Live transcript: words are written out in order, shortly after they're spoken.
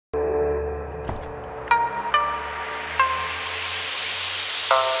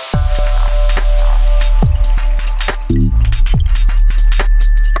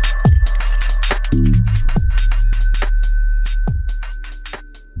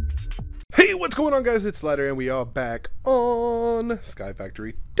Hey, what's going on, guys? It's Slider, and we are back on Sky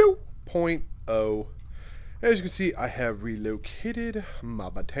Factory 2.0. As you can see, I have relocated my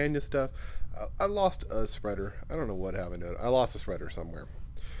Botania stuff. I lost a spreader. I don't know what happened to it. I lost a spreader somewhere.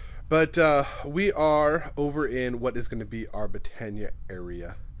 But we are over in what is going to be our Botania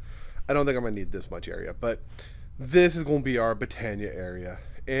area. I don't think I'm going to need this much area, but this is going to be our Botania area.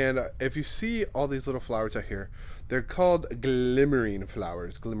 And if you see all these little flowers out here, they're called glimmering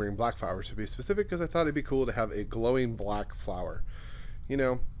flowers, glimmering black flowers to be specific, because I thought it'd be cool to have a glowing black flower. You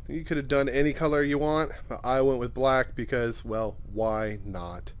know, you could have done any color you want, but I went with black because, well, why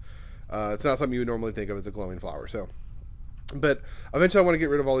not? It's not something you would normally think of as a glowing flower, so. But eventually I want to get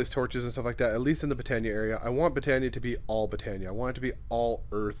rid of all these torches and stuff like that, at least in the Botania area. I want Botania to be all Botania. I want it to be all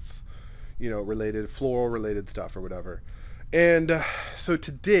earth, you know, related, floral related stuff or whatever. And so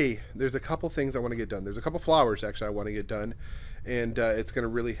today, there's a couple things I want to get done. There's a couple flowers, actually, I want to get done. And it's going to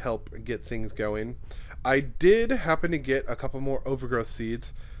really help get things going. I did happen to get a couple more overgrowth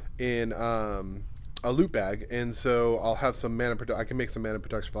seeds in a loot bag. And so I'll have some mana I can make some mana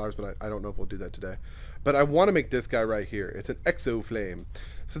production flowers, but I don't know if we'll do that today. But I want to make this guy right here. It's an exo flame.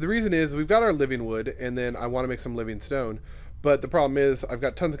 So the reason is we've got our living wood, and then I want to make some living stone. But the problem is I've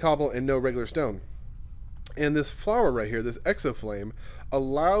got tons of cobble and no regular stone. And this flower right here, this exoflame,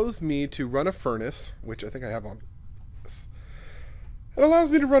 allows me to run a furnace, which I think I have on this. It allows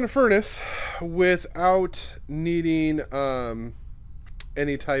me to run a furnace without needing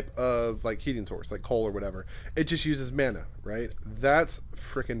any type of like heating source, like coal or whatever. It just uses mana, right? That's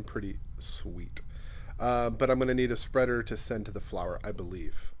freaking pretty sweet. But I'm going to need a spreader to send to the flower, I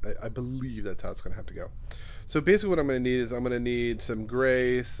believe. I believe that's how it's going to have to go. So basically what I'm going to need is I'm going to need some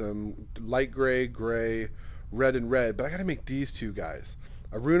gray, some light gray, gray, red, and red. But I got to make these two guys.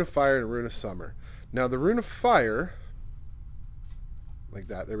 A Rune of Fire and a Rune of Summer. Now the Rune of Fire, like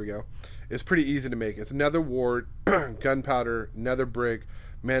that, there we go, is pretty easy to make. It's Nether Wart, Gunpowder, Nether Brick,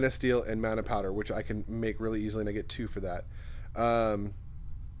 Mana Steel, and Mana Powder, which I can make really easily, and I get 2 for that.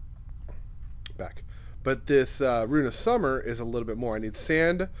 Back. But this Rune of Summer is a little bit more. I need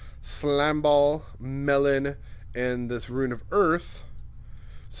sand, slime ball, melon, and this Rune of Earth.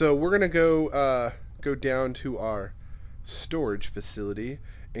 So we're going to go down to our storage facility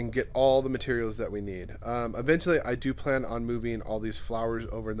and get all the materials that we need. Eventually, I do plan on moving all these flowers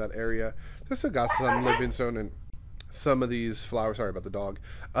over in that area. I still got some living stone and some of these flowers. Sorry about the dog.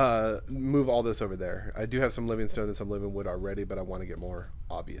 Move all this over there. I do have some living stone and some living wood already, but I want to get more,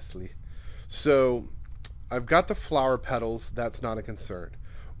 obviously. So I've got the flower petals. That's not a concern.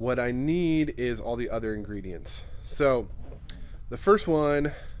 What I need is all the other ingredients. So the first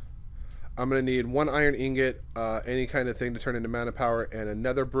one, I'm going to need 1 iron ingot, any kind of thing to turn into mana power, and a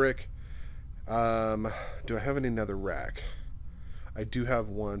nether brick. Do I have any nether rack? I do have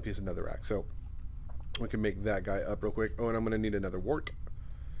 1 piece of nether rack, so we can make that guy up real quick. Oh, and I'm going to need another wart.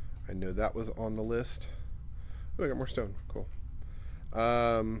 I know that was on the list. Oh, I got more stone. Cool.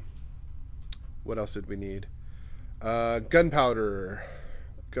 What else did we need? Gunpowder.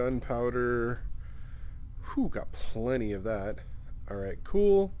 Gunpowder. Whew, got plenty of that. Alright,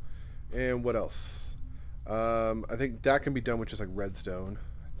 cool. And what else? I think that can be done with just like redstone.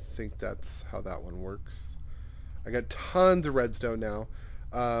 I think that's how that one works. I got tons of redstone now.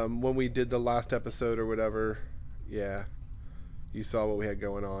 When we did the last episode or whatever, yeah, you saw what we had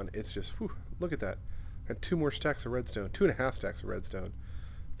going on. It's just, whew, look at that. I got 2 more stacks of redstone. 2.5 stacks of redstone.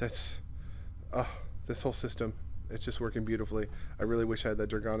 That's... Oh, this whole system, it's just working beautifully. I really wish I had that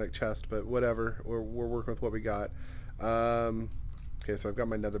Dragonic chest, but whatever. We're working with what we got. Okay, so I've got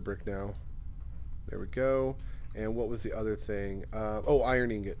my nether brick now. There we go. And what was the other thing? Oh,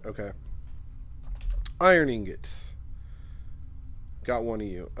 iron ingot. Okay. Iron ingots. Got 1 of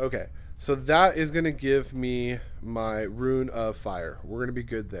you. Okay, so that is going to give me my Rune of Fire. We're going to be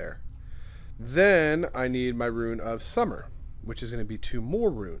good there. Then I need my Rune of Summer, which is going to be 2 more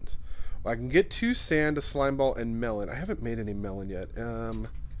runes. Well, I can get 2 sand, a slime ball, and melon. I haven't made any melon yet.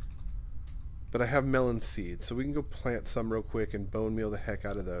 But I have melon seeds, so we can go plant some real quick and bone meal the heck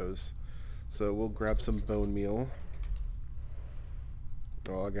out of those. So we'll grab some bone meal.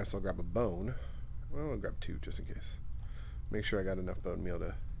 Well, I guess I'll grab a bone. Well, I'll grab 2 just in case. Make sure I got enough bone meal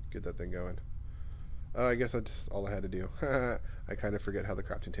to get that thing going. I guess that's all I had to do. I kind of forget how the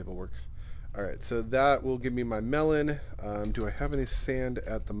crafting table works. Alright, so that will give me my melon. Do I have any sand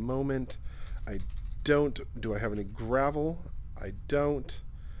at the moment? I don't. Do I have any gravel? I don't.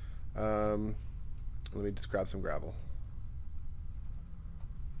 Let me just grab some gravel.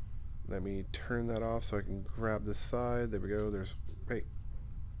 Let me turn that off so I can grab this side. There we go.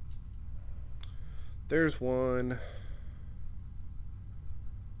 There's one.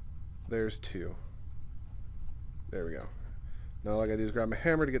 there's 2. There we go. Now all I gotta do is grab my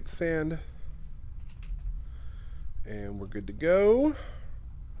hammer to get the sand. And we're good to go.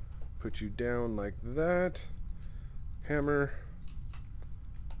 Put you down like that. Hammer.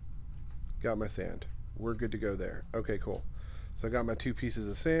 Got my sand. We're good to go there. Okay, cool. So I got my 2 pieces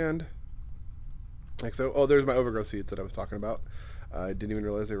of sand. Like so. Oh, there's my overgrowth seeds that I was talking about. I didn't even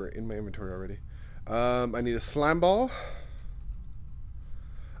realize they were in my inventory already. I need a slime ball.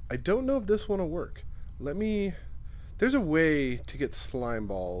 I don't know if this one will work. Let me... There's a way to get slime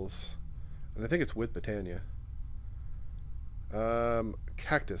balls. And I think it's with Botania.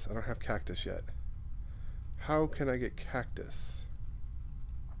 Cactus. I don't have cactus yet. How can I get cactus?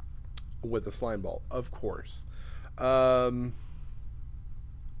 With a slime ball, of course. There's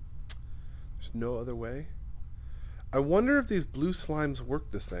no other way. I wonder if these blue slimes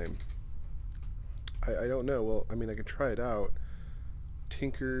work the same. I don't know. Well, I mean, I could try it out.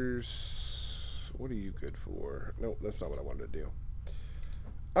 Tinkers, what are you good for? No, that's not what I wanted to do.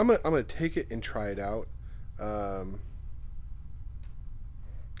 I'm gonna take it and try it out,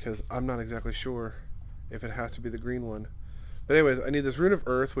 because I'm not exactly sure if it has to be the green one. But anyways, I need this rune of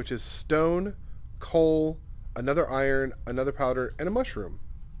earth, which is stone, coal, another iron, another powder, and a mushroom.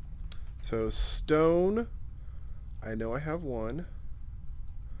 So stone, I know I have 1.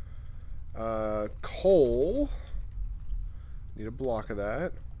 Coal, need a block of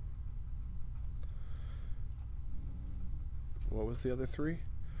that. What was the other 3?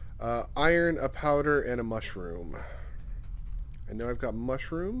 Iron, a powder, and a mushroom. I know I've got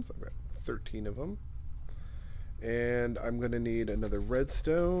mushrooms. I've got 13 of them. And I'm going to need another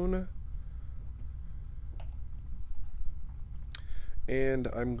redstone. And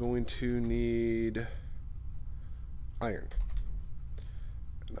I'm going to need iron.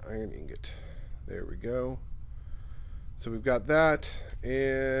 An iron ingot. There we go. So we've got that.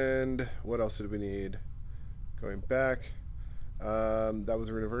 And what else did we need? Going back. That was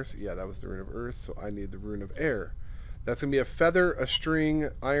the rune of earth. Yeah, that was the rune of earth. So I need the rune of air. That's going to be a feather, a string,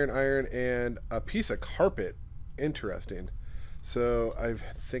 iron, and a piece of carpet. Interesting. So I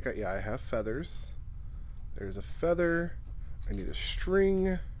think, I have feathers. There's a feather. I need a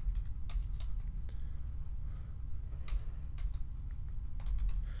string.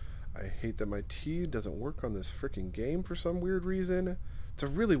 I hate that my T doesn't work on this freaking game for some weird reason. It's a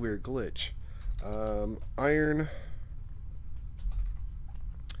really weird glitch. Iron.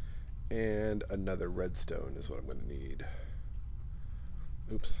 And another redstone is what I'm going to need.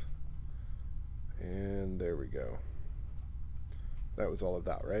 Oops. And there we go. That was all of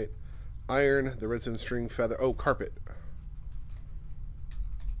that, right? Iron, the redstone, string, feather. Oh, carpet.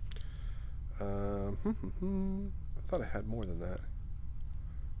 I thought I had more than that.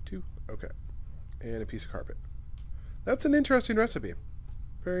 2. Okay. And a piece of carpet. That's an interesting recipe.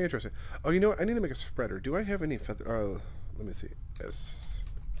 Very interesting. Oh, you know what? I need to make a spreader. Do I have any feather? Let me see. Yes.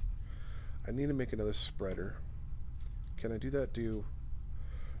 I need to make another spreader. Can I do that?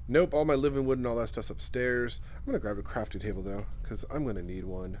 Nope, all my living wood and all that stuff's upstairs. I'm going to grab a crafting table, though, because I'm going to need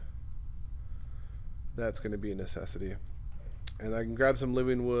one. That's going to be a necessity. And I can grab some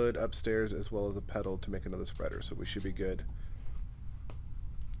living wood upstairs as well as a pedal to make another spreader, so we should be good.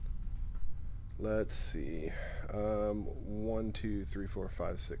 Let's see. 1, 2, 3, 4,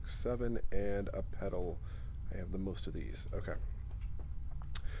 5, 6, 7, and a pedal. I have the most of these. Okay.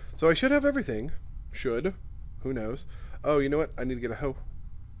 So I should have everything. Should. Who knows? Oh, you know what? I need to get a hoe.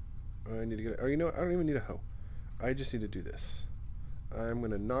 I need to get... Oh, you know what? I don't even need a hoe. I just need to do this. I'm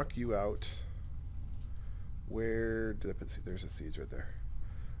going to knock you out. Where did I put the seed? There's the seeds right there.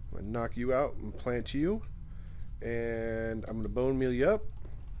 I'm going to knock you out and plant you. And I'm going to bone meal you up.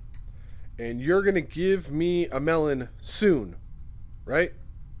 And you're going to give me a melon soon. Right?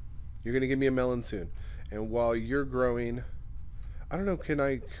 You're going to give me a melon soon. And while you're growing... I don't know, can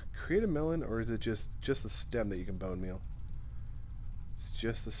I create a melon, or is it just the stem that you can bone meal? It's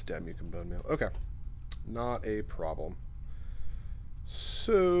just the stem you can bone meal. Okay. Not a problem.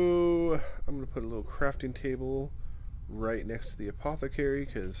 So, I'm going to put a little crafting table right next to the apothecary,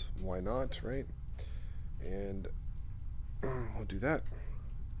 because why not, right? And we'll do that.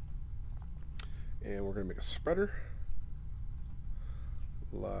 And we're going to make a spreader.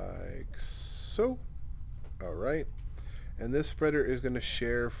 Like so. Alright. And this spreader is going to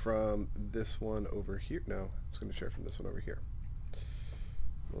share from this one over here. No, it's going to share from this one over here.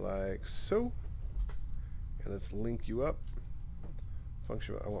 Like so. And let's link you up.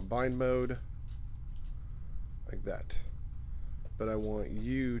 Function, I want bind mode. Like that. But I want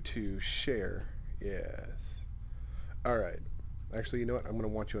you to share. Yes. Alright. Actually, you know what? I'm going to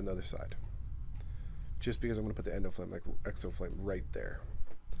want you on the other side. Just because I'm going to put the endoflame, like exoflame, right there.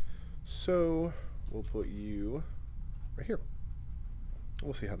 So we'll put you right here.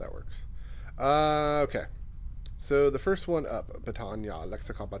 We'll see how that works. Okay. So the first one up, Batanya,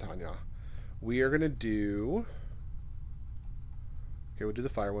 Lexica Batanya. We are going to do... Okay, we'll do the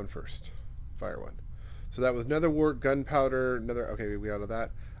fire one first. Fire one. So that was netherwort, gunpowder, another... Okay, we got all of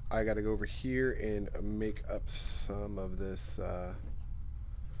that. I got to go over here and make up some of this...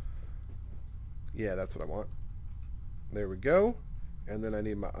 Yeah, that's what I want. There we go. And then I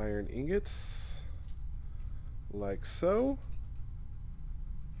need my iron ingots. Like so.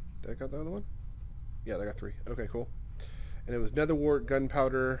 Did I got the other one? Yeah, I got 3. Okay, cool. And it was netherwort,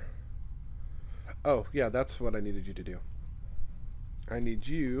 gunpowder. Oh, yeah, that's what I needed you to do. I need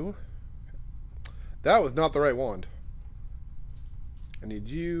you... That was not the right wand. I need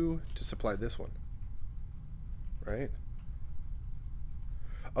you to supply this one. Right?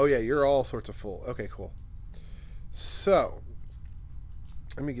 Oh, yeah, you're all sorts of full. Okay, cool. So,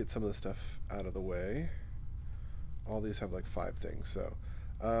 let me get some of the stuff out of the way. All these have like 5 things. So,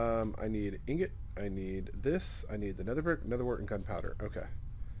 I need ingot. I need this. I need the netherwort, and gunpowder. Okay.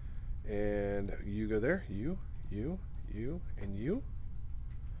 And you go there. You, and you.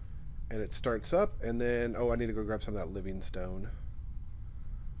 And it starts up. And then, oh, I need to go grab some of that living stone.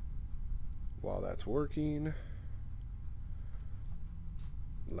 While that's working.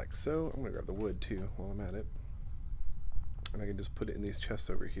 Like so. I'm going to grab the wood too while I'm at it. And I can just put it in these chests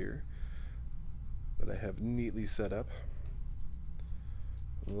over here that I have neatly set up.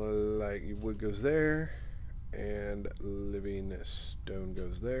 Like wood goes there, and living stone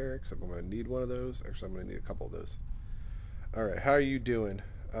goes there, except I'm going to need one of those. Actually, I'm going to need a couple of those. Alright, how are you doing?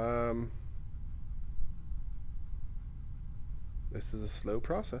 This is a slow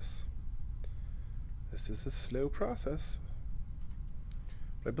process. This is a slow process.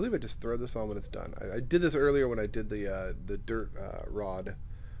 But I believe I just throw this on when it's done. I did this earlier when I did the dirt rod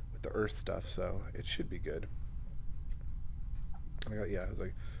with the earth stuff, so it should be good. Yeah, I was like,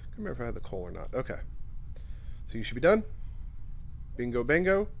 I can't remember if I had the coal or not. Okay. So you should be done. Bingo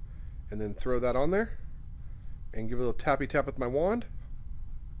bango. And then throw that on there. And give it a little tappy tap with my wand.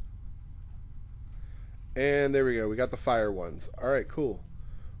 And there we go. We got the fire ones. Alright, cool.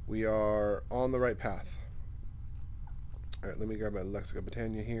 We are on the right path. Alright, let me grab my Lexica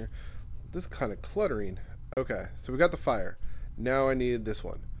Batanya here. This is kind of cluttering. Okay, so we got the fire. Now I need this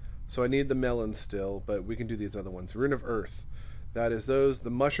one. So I need the melon still, but we can do these other ones. Rune of Earth. That is those, the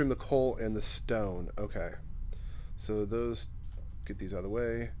mushroom, the coal, and the stone. Okay. So those, get these out of the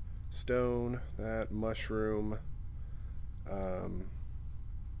way. Stone, that, mushroom.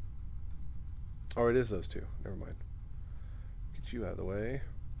 Oh, it is those two. Never mind. Get you out of the way.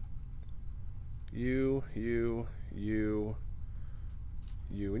 You, and you.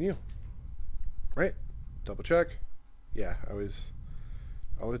 Right? Double check. Yeah, I always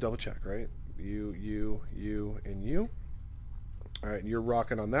double check, right? You, and you. Alright, you're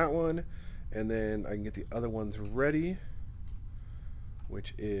rocking on that one. And then I can get the other ones ready,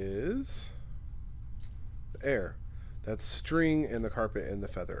 which is the air. That's string and the carpet and the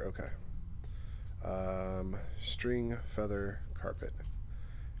feather. Okay. String, feather, carpet.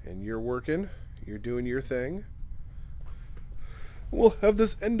 And you're working. You're doing your thing. We'll have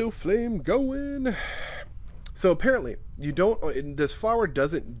this endo flame going. So apparently, you don't. This flower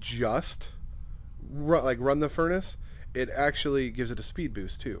doesn't just run the furnace. It actually gives it a speed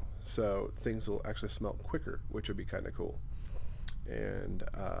boost too. So things will actually smelt quicker, which would be kind of cool. And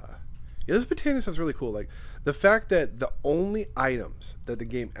yeah, this Batanya stuff's really cool. Like the fact that the only items that the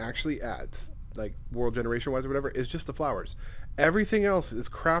game actually adds, like world generation wise or whatever, is just the flowers. Everything else is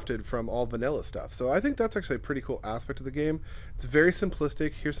crafted from all vanilla stuff. So I think that's actually a pretty cool aspect of the game. It's very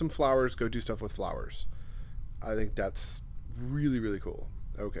simplistic. Here's some flowers. Go do stuff with flowers. I think that's really, really cool.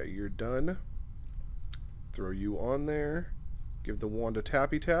 Okay, you're done. Throw you on there. Give the wand a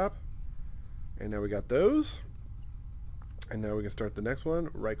tappy tap. And now we got those. And now we can start the next one.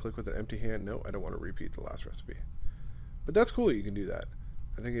 Right click with an empty hand. No, I don't want to repeat the last recipe. But that's cool, you can do that.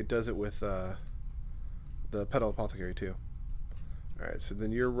 I think it does it with the Petal Apothecary too. Alright, so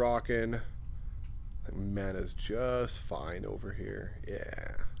then you're rocking. Mana's just fine over here.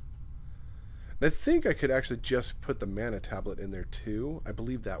 Yeah. And I think I could actually just put the mana tablet in there too. I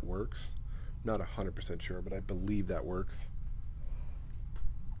believe that works. Not 100% sure, but I believe that works.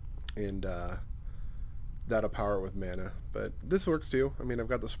 And that'll power it with mana. But this works too. I mean, I've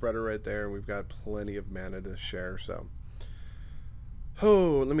got the spreader right there, and we've got plenty of mana to share, so.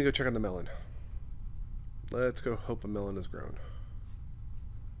 Oh, let me go check on the melon. Let's go hope a melon has grown.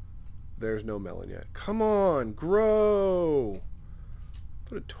 There's no melon yet. Come on, grow!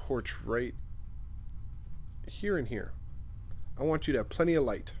 Put a torch right here and here. I want you to have plenty of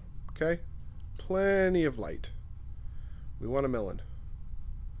light. okay? Plenty of light. We want a melon.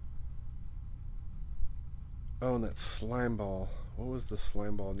 Oh, and that slime ball. What was the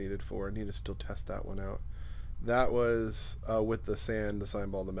slime ball needed for? I need to still test that one out. That was with the sand, the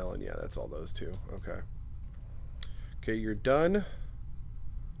slime ball, the melon. Yeah, that's all those two. Okay. Okay, you're done.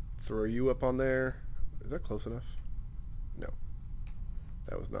 Throw you up on there. Is that close enough? No.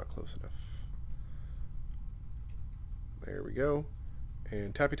 That was not close enough. There we go.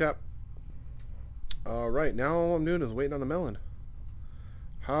 And tappy tap. Alright, now all I'm doing is waiting on the melon.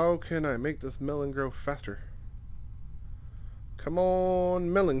 How can I make this melon grow faster? Come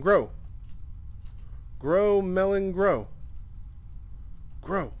on, melon, grow. Grow, melon, grow.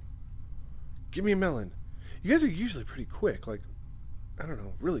 Grow. Give me a melon. You guys are usually pretty quick, like, I don't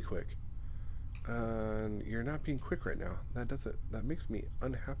know, really quick. You're not being quick right now. That makes me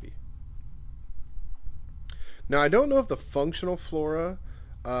unhappy. Now, I don't know if the functional flora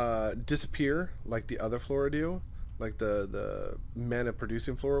disappear like the other flora do, like the mana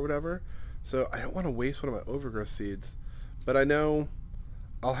producing flora or whatever. So I don't want to waste one of my overgrowth seeds. But I know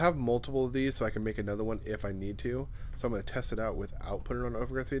I'll have multiple of these so I can make another one if I need to. So I'm going to test it out without putting it on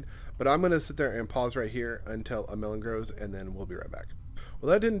overgrowth seed. But I'm going to sit there and pause right here until a melon grows, and then we'll be right back.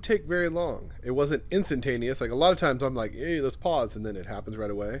 Well, that didn't take very long. It wasn't instantaneous. Like a lot of times I'm like, hey, let's pause, and then it happens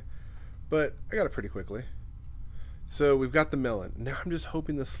right away. But I got it pretty quickly. So we've got the melon. Now I'm just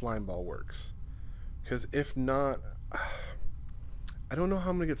hoping the slime ball works. Because if not, I don't know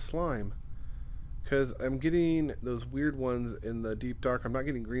how I'm going to get slime. Because I'm getting those weird ones in the deep dark. I'm not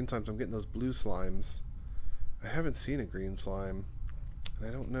getting green slimes. I'm getting those blue slimes. I haven't seen a green slime. And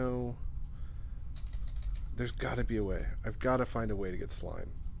I don't know. There's got to be a way. I've got to find a way to get slime.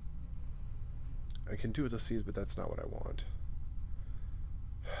 I can do it with the seeds, but that's not what I want.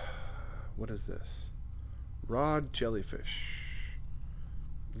 What is this? Raw jellyfish.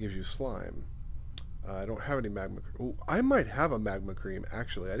 Gives you slime. I don't have any magma cream. Ooh, I might have a magma cream,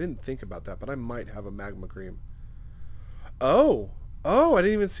 actually. I didn't think about that, but I might have a magma cream. Oh! Oh, I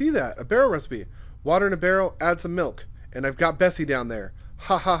didn't even see that. A barrel recipe. Water in a barrel, add some milk. And I've got Bessie down there.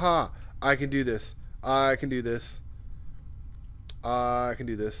 Ha ha ha. I can do this. I can do this. I can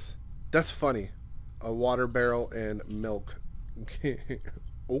do this. That's funny. A water barrel and milk.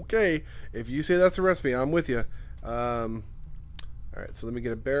 Okay. If you say that's a recipe, I'm with you. Alright, so let me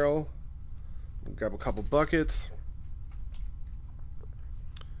get a barrel. Grab a couple buckets.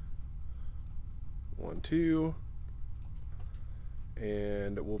 1, 2.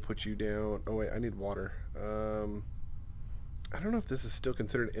 And we'll put you down. Oh wait, I need water. I don't know if this is still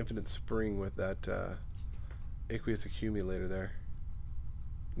considered infinite spring with that aqueous accumulator there.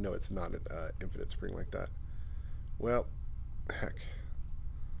 No, it's not an infinite spring like that. Well, heck.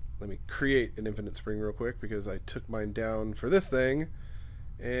 Let me create an infinite spring real quick because I took mine down for this thing.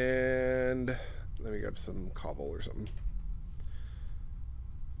 And let me grab some cobble or something.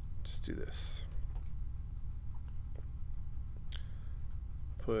 Just do this.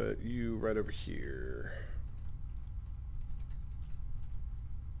 Put you right over here.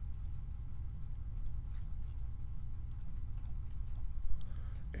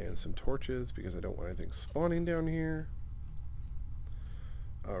 And some torches because I don't want anything spawning down here.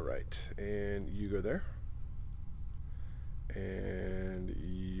 Alright, and you go there. And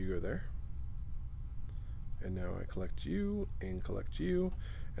you go there. And now I collect you and collect you.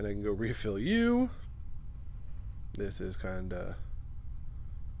 And I can go refill you. This is kind of...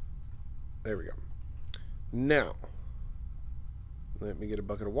 There we go. Now, let me get a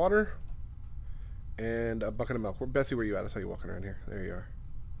bucket of water. And a bucket of milk. Bessie, where you at? I saw you walking around here. There you are.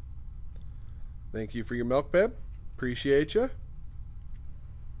 Thank you for your milk, babe. Appreciate you.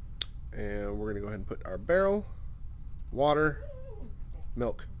 And we're going to go ahead and put our barrel, water,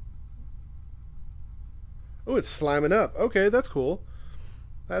 milk. Oh, it's sliming up. Okay, that's cool.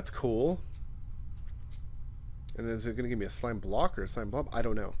 That's cool. And is it going to give me a slime block or a slime blob? I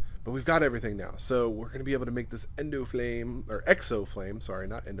don't know. But we've got everything now. So we're going to be able to make this endoflame, or exoflame. Sorry,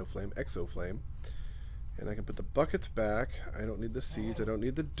 not endoflame, exoflame. And I can put the buckets back. I don't need the seeds. I don't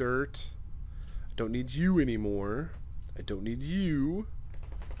need the dirt. I don't need you anymore. I don't need you.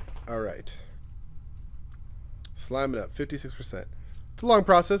 Alright. Slime it up. 56%. It's a long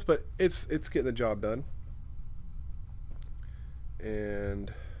process, but it's getting the job done.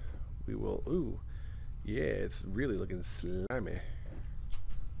 And we will... Ooh. Yeah, it's really looking slimy.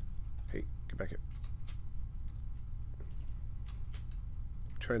 Hey, get back here.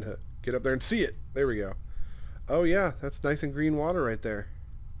 I'm trying to get up there and see it. There we go. Oh yeah, that's nice and green water right there.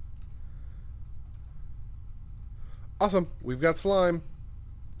 Awesome. We've got slime.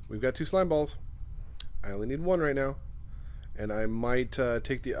 We've got 2 slime balls. I only need 1 right now. And I might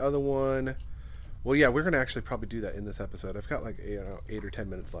take the other one. Well, yeah, we're going to actually probably do that in this episode. I've got like 8 or 10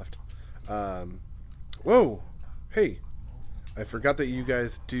 minutes left. Whoa! Hey! I forgot that you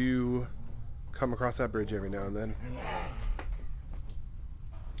guys do come across that bridge every now and then.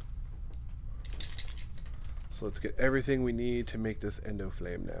 So let's get everything we need to make this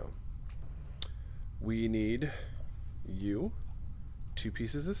Endoflame now. We need you, 2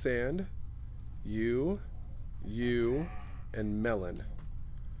 pieces of sand, you, and melon.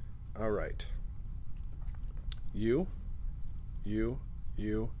 Alright. You,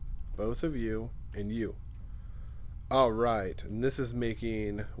 both of you, and you. Alright, and this is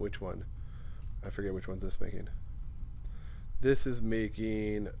making, which one? I forget which one's this making. This is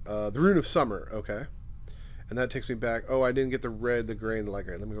making the Rune of Summer, okay. And that takes me back, oh, I didn't get the red, the gray, and the light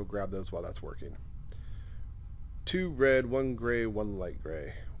gray. Let me go grab those while that's working. 2 red, 1 gray, 1 light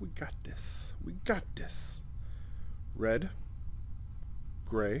gray. We got this. We got this. Red,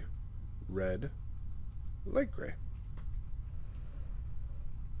 gray, red, light gray.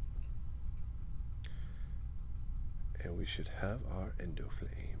 And we should have our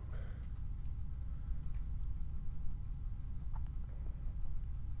Endoflame.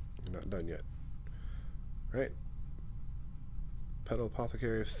 Not done yet. Right? Petal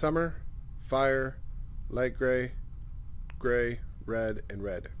Apothecary of Summer, Fire, Light Gray, Gray, Red, and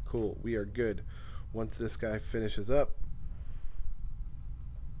Red. Cool. We are good. Once this guy finishes up.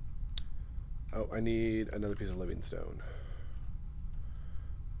 Oh, I need another piece of living stone.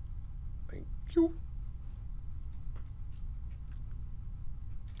 Thank you.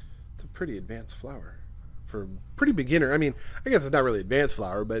 It's a pretty advanced flower. For pretty beginner. I mean, I guess it's not really advanced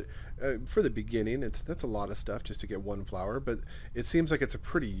flower, but for the beginning, that's a lot of stuff just to get 1 flower. But it seems like it's a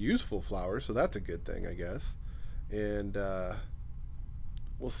pretty useful flower, so that's a good thing, I guess. And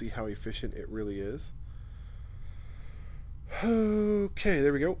we'll see how efficient it really is. Okay,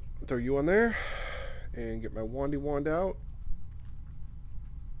 there we go. Throw you on there and get my wandy wand out.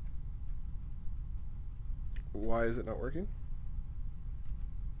 Why is it not working?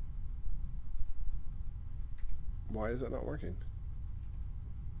 Why is it not working?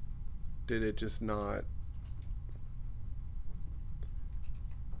 Did it just not...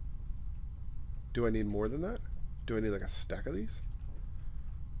 Do I need more than that? Do I need like a stack of these?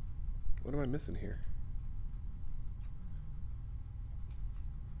 What am I missing here?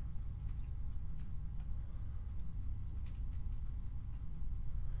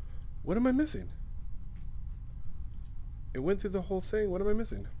 What am I missing? It went through the whole thing. What am I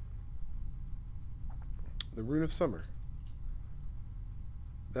missing? The Rune of Summer.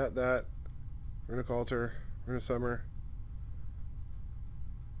 That. Runic Altar. Rune of Summer.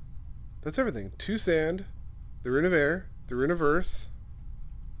 That's everything. 2 sand. The Rune of Air. The Rune of Earth.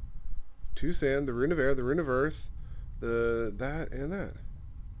 2 sand. The Rune of Air. The Rune of Earth. That and that.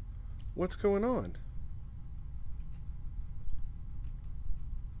 What's going on?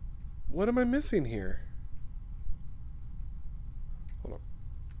 What am I missing here? Hold on.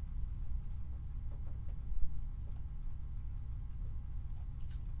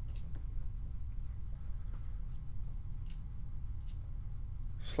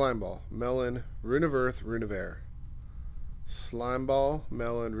 Slime Ball, Melon, Rune of Earth, Rune of Air. Slime Ball,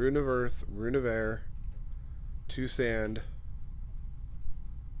 Melon, Rune of Earth, Rune of Air, 2 sand.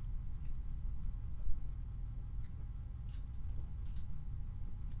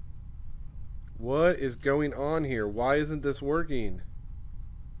 What is going on here? Why isn't this working?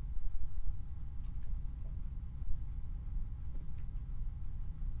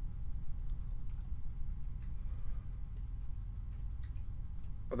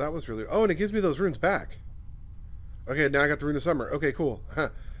 Oh, that was really... Oh, and it gives me those runes back. Okay, now I got the Rune of Summer. Okay, cool. Huh.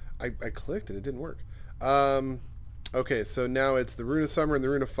 I clicked and it didn't work. Okay, so now it's the Rune of Summer and the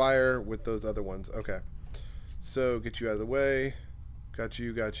Rune of Fire with those other ones. Okay. So, get you out of the way. Got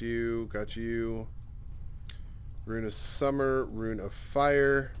you, got you, got you. Rune of Summer, Rune of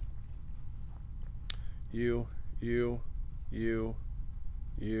Fire. You, and you.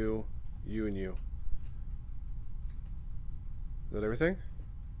 Is that everything?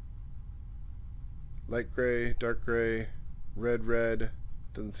 Light gray, dark gray, red.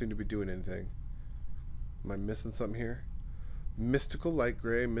 Doesn't seem to be doing anything. Am I missing something here? Mystical light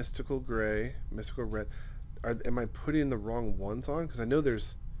gray, mystical gray, mystical red. Am I putting the wrong ones on? Because I know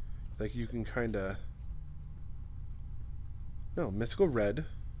there's, like, you can kind of... No, mystical red.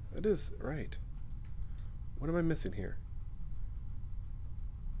 That is right. What am I missing here?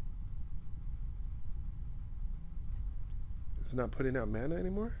 Is it not putting out mana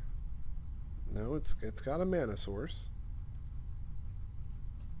anymore? No, it's got a mana source.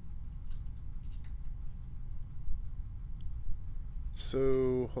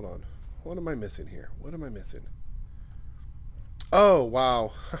 So, hold on. What am I missing here? What am I missing? Oh,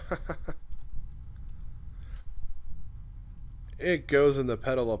 wow. It goes in the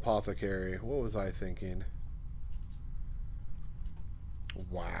Petal Apothecary. What was I thinking?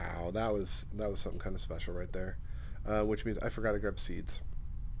 Wow, that was something kind of special right there. Which means I forgot to grab seeds.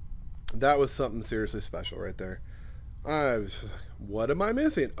 That was something seriously special right there. I was just like, what am I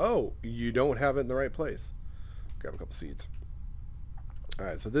missing? Oh, you don't have it in the right place. Grab a couple seeds.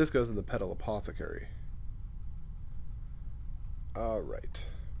 Alright, so this goes in the Petal Apothecary. Alright.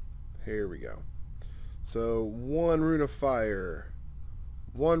 Here we go. So, 1 rune of fire,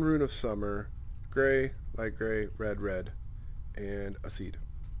 1 rune of summer, gray, light gray, red, and a seed.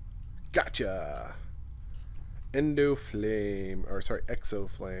 Gotcha! Endoflame, or sorry,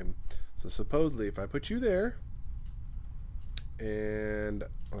 Exoflame. So supposedly, if I put you there, and,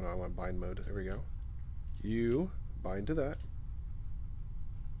 oh no, I want bind mode. There we go. You bind to that.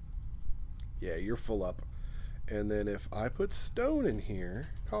 Yeah, you're full up. And then if I put stone in here,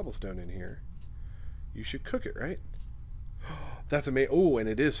 cobblestone in here, you should cook it, right? That's amazing. Oh, and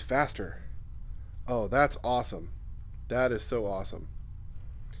it is faster. Oh, that's awesome. That is so awesome.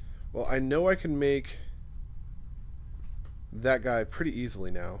 Well, I know I can make that guy pretty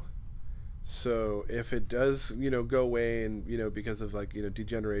easily now. So if it does, you know, go away and, you know, because of like, you know,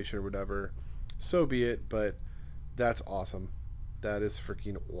 degeneration or whatever, so be it. But that's awesome. That is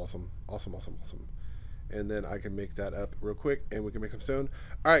freaking awesome. Awesome. And then I can make that up real quick and we can make some stone.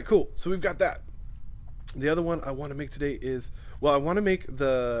 All right, cool. So we've got that. The other one I want to make today is, well, I want to make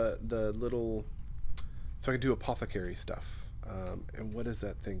the little, so I can do apothecary stuff. And what is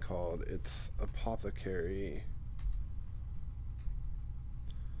that thing called? It's apothecary.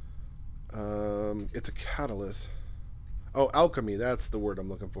 It's a catalyst. Oh, alchemy. That's the word I'm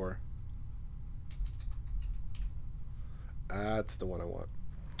looking for. That's the one I want.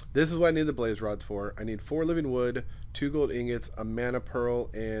 This is what I need the blaze rods for. I need 4 living wood, 2 gold ingots, a mana pearl,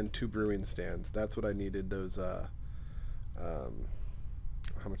 and 2 brewing stands. That's what I needed. Those, how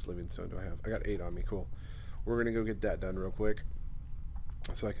much living stone do I have? I got 8 on me. Cool. We're going to go get that done real quick.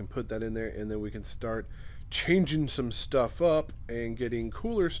 So I can put that in there, and then we can start changing some stuff up and getting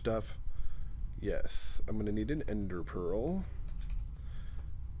cooler stuff. Yes, I'm going to need an ender pearl.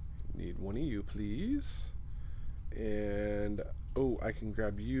 Need one of you, please. And, oh, I can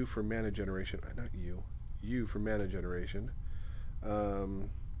grab you for mana generation. Not you. You for mana generation.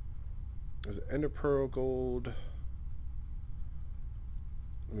 There's an ender pearl, gold.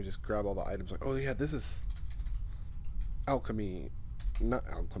 Let me just grab all the items. Like, oh, yeah, this is alchemy. Not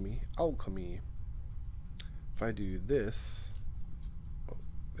alchemy. Alchemy. If I do this. Oh,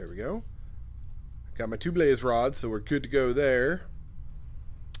 there we go. Got my 2 blaze rods, so we're good to go there.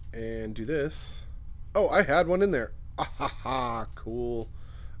 And do this. Oh, I had one in there. Ah ha ha, cool.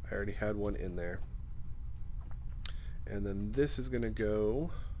 I already had one in there. And then this is going to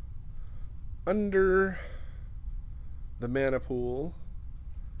go under the mana pool.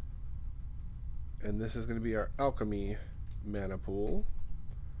 And this is going to be our alchemy mana pool.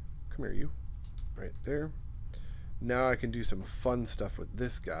 Come here, you. Right there. Now I can do some fun stuff with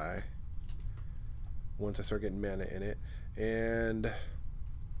this guy once I start getting mana in it. And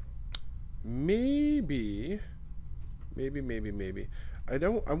maybe I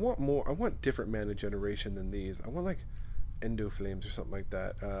want more. I want different mana generation than these. I want like endo flames or something like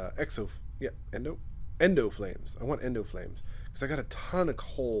that. Endo flames. I want endo flames because I got a ton of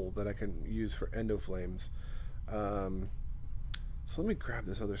coal that I can use for endo flames. So let me grab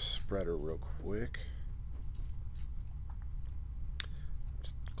this other spreader real quick.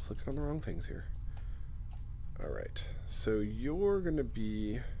 Just clicking on the wrong things here. Alright, so you're going to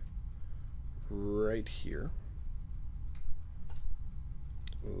be right here.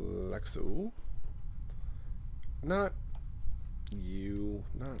 Like so. Not you,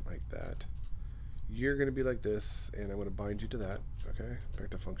 not like that. You're going to be like this, and I'm going to bind you to that. Okay, back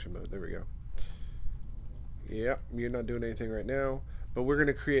to function mode. There we go. Yep, you're not doing anything right now, but we're going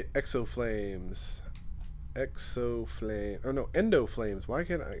to create exoflames. Exoflame. Oh no, endoflames. Why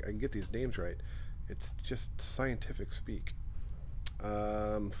can't I can get these names right? It's just scientific speak.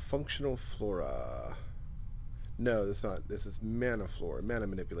 Functional flora. No, that's not. This is mana flora, mana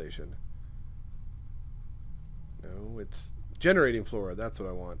manipulation. No, it's generating flora. That's what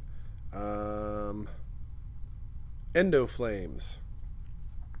I want. Endoflames.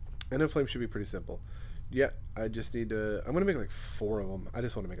 Endoflames should be pretty simple. Yeah, I just need to... I'm going to make like 4 of them. I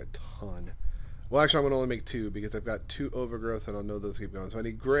just want to make a ton. Well, actually, I'm going to only make 2 because I've got 2 overgrowth and I'll know those keep going. So I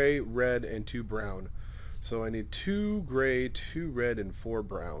need gray, red, and 2 brown. So I need 2 gray, 2 red, and 4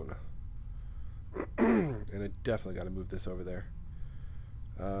 brown. And I definitely got to move this over there.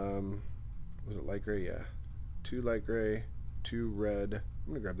 Was it light gray? Yeah. 2 light gray, 2 red. I'm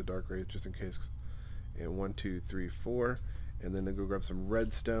going to grab the dark gray just in case. And 1, 2, 3, 4. And then I'll go grab some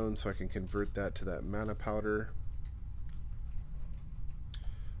redstone so I can convert that to that mana powder.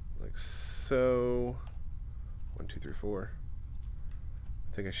 Like so. 1, 2, 3, 4.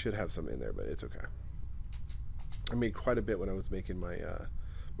 I think I should have some in there, but it's okay. I made quite a bit when I was making my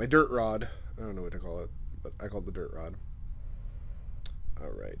my dirt rod. I don't know what to call it, but I call it the dirt rod.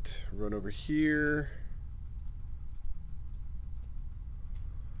 Alright, run over here.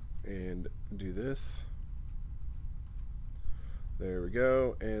 And do this. There we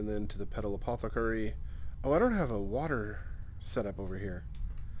go. And then to the Petal Apothecary. Oh, I don't have a water setup over here.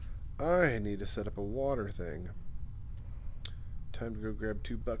 I need to set up a water thing. Time to go grab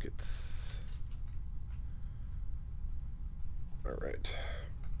 2 buckets. Alright.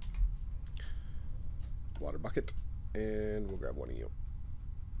 Water bucket. And we'll grab one of you.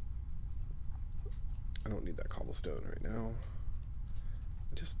 I don't need that cobblestone right now.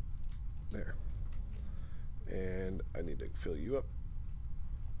 Just there. And I need to fill you up.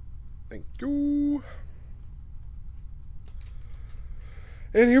 Thank you.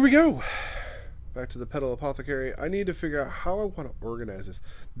 And here we go. Back to the Petal Apothecary. I need to figure out how I want to organize this.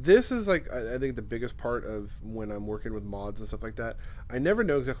 This is like, I think the biggest part of when I'm working with mods and stuff like that. I never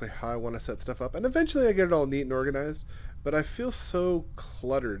know exactly how I want to set stuff up. And eventually I get it all neat and organized. But I feel so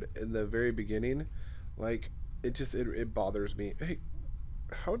cluttered in the very beginning. Like, it bothers me. Hey,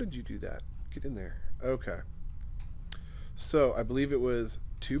 how did you do that? Get in there. Okay. So, I believe it was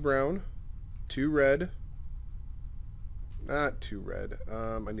 2 brown, 2 red. Not 2 red.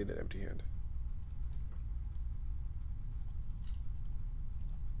 I need an empty hand.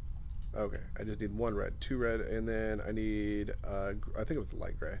 Okay, I just need 1 red, 2 red, and then I need, I think it was the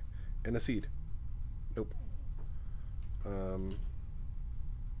light gray, and a seed. Nope.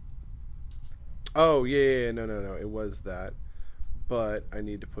 Oh, yeah, no, it was that. But I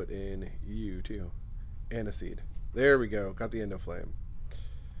need to put in you, too. And a seed. There we go, got the endo flame.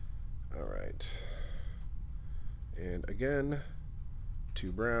 Alright. And again,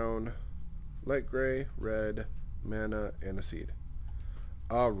 2 brown, light gray, red, mana, and a seed.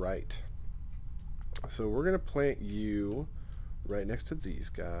 Alright. So we're going to plant you right next to these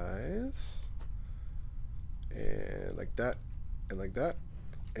guys. And like that, and like that.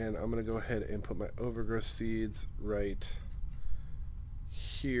 And I'm going to go ahead and put my overgrowth seeds right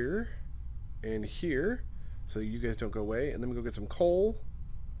here and here, so you guys don't go away. And then we go get some coal.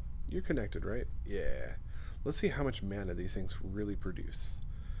 You're connected, right? Yeah. Let's see how much mana these things really produce.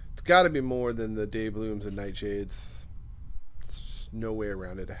 It's got to be more than the day blooms and nightshades. There's no way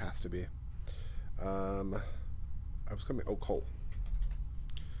around it. It has to be. I was coming. Oh, coal.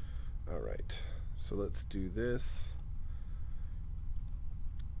 All right. So let's do this.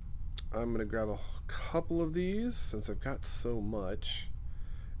 I'm going to grab a couple of these since I've got so much.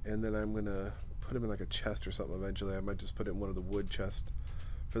 And then I'm going to put them in like a chest or something eventually. I might just put it in one of the wood chests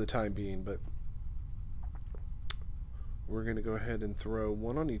for the time being. But we're going to go ahead and throw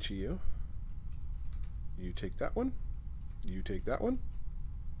 1 on each of you. You take that one. You take that one.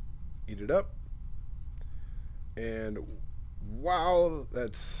 Eat it up. And wow,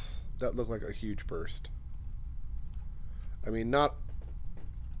 that looked like a huge burst. I mean, not...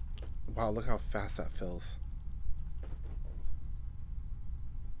 Wow, look how fast that fills.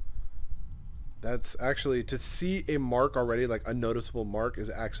 That's actually, to see a mark already, like a noticeable mark, is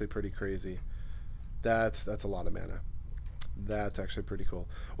actually pretty crazy. That's a lot of mana. That's actually pretty cool.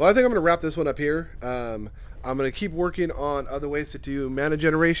 Well, I think I'm going to wrap this one up here. I'm going to keep working on other ways to do mana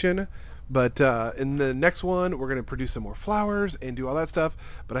generation. But in the next one, we're going to produce some more flowers and do all that stuff.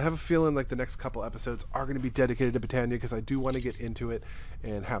 But I have a feeling like the next couple episodes are going to be dedicated to Botania because I do want to get into it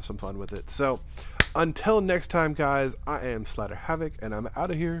and have some fun with it. So until next time, guys, I am Slatter Havoc, and I'm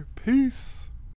out of here. Peace.